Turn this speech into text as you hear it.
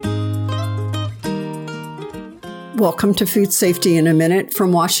Welcome to Food Safety in a Minute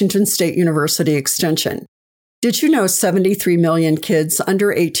from Washington State University Extension. Did you know 73 million kids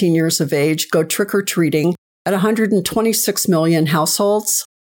under 18 years of age go trick-or-treating at 126 million households?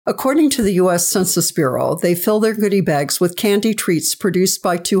 According to the U.S. Census Bureau, they fill their goodie bags with candy treats produced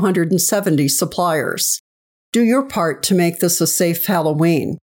by 270 suppliers. Do your part to make this a safe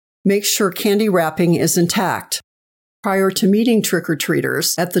Halloween. Make sure candy wrapping is intact. Prior to meeting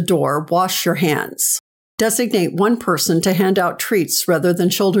trick-or-treaters at the door, wash your hands. Designate one person to hand out treats rather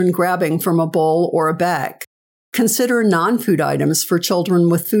than children grabbing from a bowl or a bag. Consider non-food items for children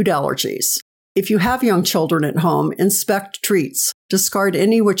with food allergies. If you have young children at home, inspect treats. Discard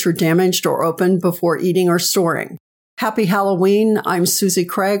any which are damaged or opened before eating or storing. Happy Halloween. I'm Susie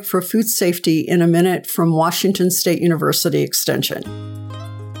Craig for Food Safety in a Minute from Washington State University Extension.